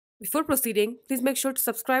Before proceeding, please make sure to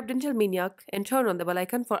subscribe Dental Maniac and turn on the bell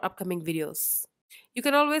icon for upcoming videos. You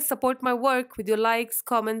can always support my work with your likes,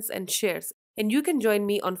 comments, and shares, and you can join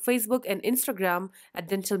me on Facebook and Instagram at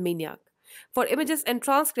Dental Maniac. For images and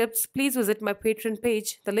transcripts, please visit my Patreon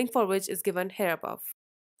page, the link for which is given here above.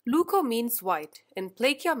 Leuko means white, and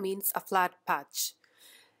plakia means a flat patch.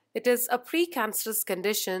 It is a precancerous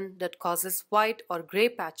condition that causes white or gray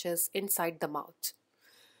patches inside the mouth.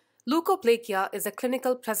 Leukoplakia is a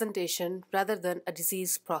clinical presentation rather than a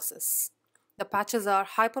disease process. The patches are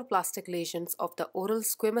hyperplastic lesions of the oral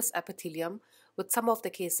squamous epithelium, with some of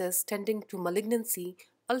the cases tending to malignancy,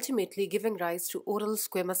 ultimately giving rise to oral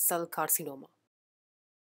squamous cell carcinoma.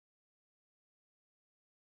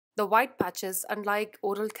 The white patches, unlike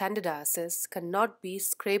oral candidiasis, cannot be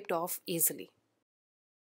scraped off easily.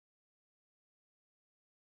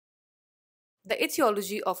 The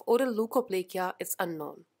etiology of oral leukoplakia is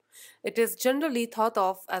unknown. It is generally thought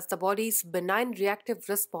of as the body's benign reactive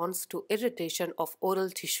response to irritation of oral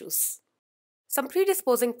tissues. Some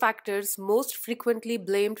predisposing factors most frequently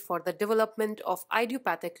blamed for the development of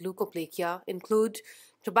idiopathic leukoplakia include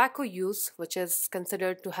tobacco use, which is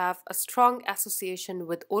considered to have a strong association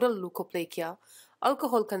with oral leukoplakia,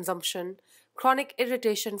 alcohol consumption, chronic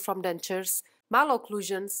irritation from dentures,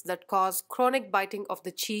 malocclusions that cause chronic biting of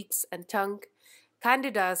the cheeks and tongue,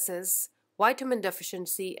 candidiasis, vitamin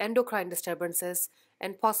deficiency, endocrine disturbances,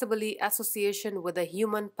 and possibly association with the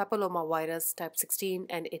human papillomavirus type 16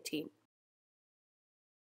 and 18.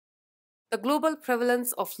 The global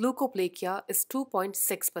prevalence of leukoplakia is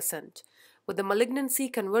 2.6%, with the malignancy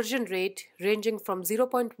conversion rate ranging from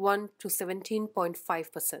 0.1 to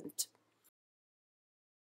 17.5%.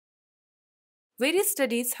 Various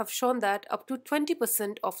studies have shown that up to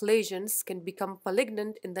 20% of lesions can become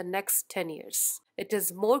malignant in the next 10 years. It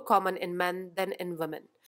is more common in men than in women.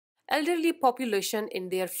 Elderly population in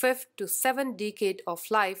their 5th to 7th decade of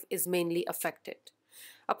life is mainly affected.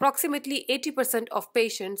 Approximately 80% of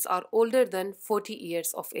patients are older than 40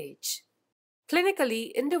 years of age.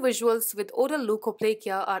 Clinically, individuals with oral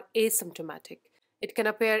leukoplakia are asymptomatic. It can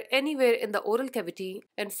appear anywhere in the oral cavity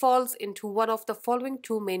and falls into one of the following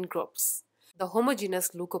two main groups: the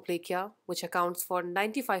homogeneous leukoplakia, which accounts for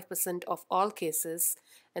 95% of all cases,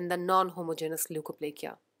 and the non-homogeneous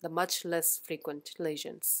leukoplakia, the much less frequent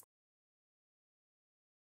lesions.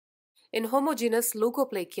 In homogeneous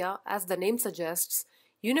leukoplakia, as the name suggests,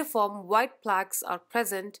 uniform white plaques are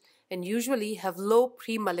present and usually have low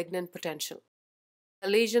pre-malignant potential. The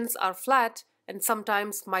lesions are flat and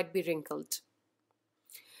sometimes might be wrinkled.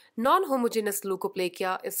 Non-homogeneous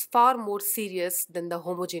leukoplakia is far more serious than the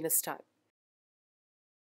homogeneous type.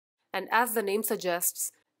 And as the name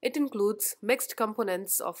suggests, it includes mixed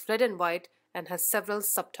components of red and white and has several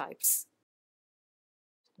subtypes.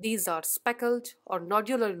 These are speckled or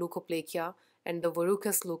nodular leukoplakia and the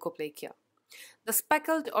verrucous leukoplakia. The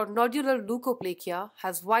speckled or nodular leukoplakia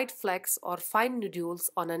has white flecks or fine nodules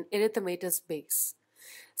on an erythematous base.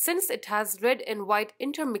 Since it has red and white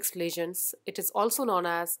intermixed lesions, it is also known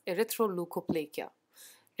as erythroleukoplakia,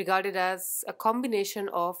 regarded as a combination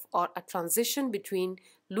of or a transition between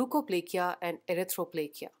leukoplakia and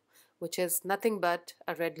erythroplakia, which is nothing but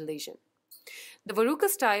a red lesion. The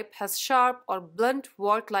verrucous type has sharp or blunt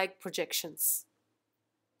wart-like projections.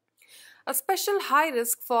 A special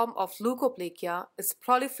high-risk form of leukoplakia is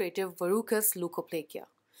proliferative verrucous leukoplakia,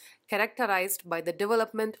 characterized by the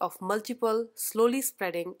development of multiple, slowly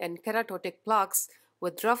spreading and keratotic plaques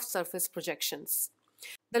with rough surface projections.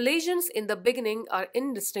 The lesions in the beginning are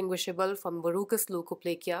indistinguishable from verrucous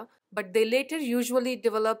leukoplakia, but they later usually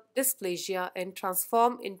develop dysplasia and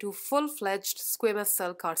transform into full-fledged squamous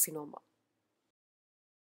cell carcinoma.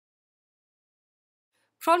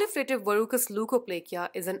 Proliferative verrucous leukoplakia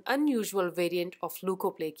is an unusual variant of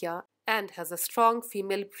leukoplakia and has a strong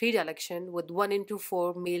female predilection with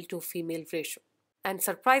 1:4 male to female ratio. And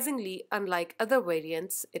surprisingly, unlike other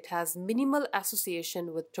variants, it has minimal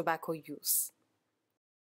association with tobacco use.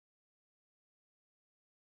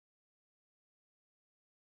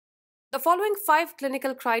 The following 5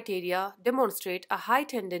 clinical criteria demonstrate a high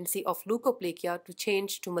tendency of leukoplakia to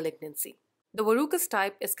change to malignancy. The verrucous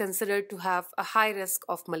type is considered to have a high risk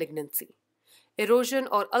of malignancy. Erosion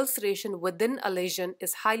or ulceration within a lesion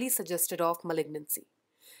is highly suggestive of malignancy.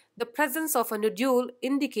 The presence of a nodule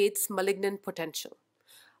indicates malignant potential.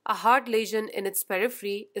 A hard lesion in its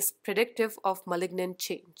periphery is predictive of malignant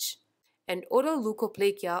change. And oral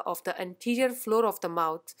leukoplakia of the anterior floor of the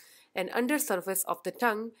mouth and undersurface of the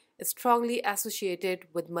tongue is strongly associated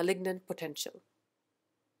with malignant potential.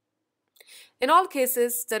 In all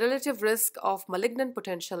cases, the relative risk of malignant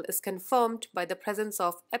potential is confirmed by the presence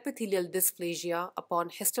of epithelial dysplasia upon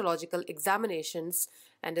histological examinations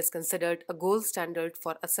and is considered a gold standard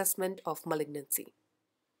for assessment of malignancy.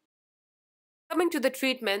 Coming to the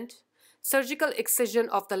treatment, surgical excision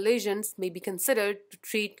of the lesions may be considered to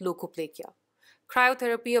treat leukoplakia.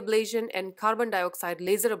 Cryotherapy ablation and carbon dioxide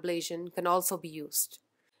laser ablation can also be used.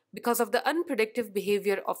 Because of the unpredictable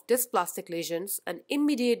behavior of dysplastic lesions, an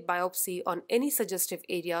immediate biopsy on any suggestive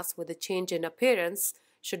areas with a change in appearance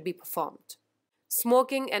should be performed.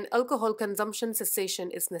 Smoking and alcohol consumption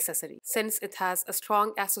cessation is necessary since it has a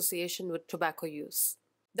strong association with tobacco use.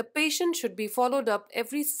 The patient should be followed up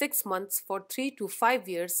every 6 months for 3 to 5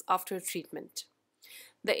 years after treatment.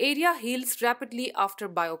 The area heals rapidly after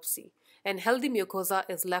biopsy, and healthy mucosa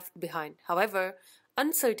is left behind. However,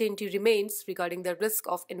 uncertainty remains regarding the risk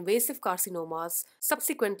of invasive carcinomas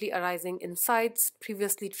subsequently arising in sites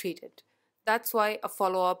previously treated. That's why a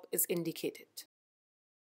follow-up is indicated.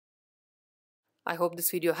 I hope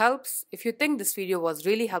this video helps. If you think this video was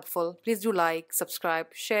really helpful, please do like, subscribe,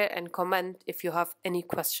 share, and comment if you have any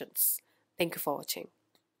questions. Thank you for watching.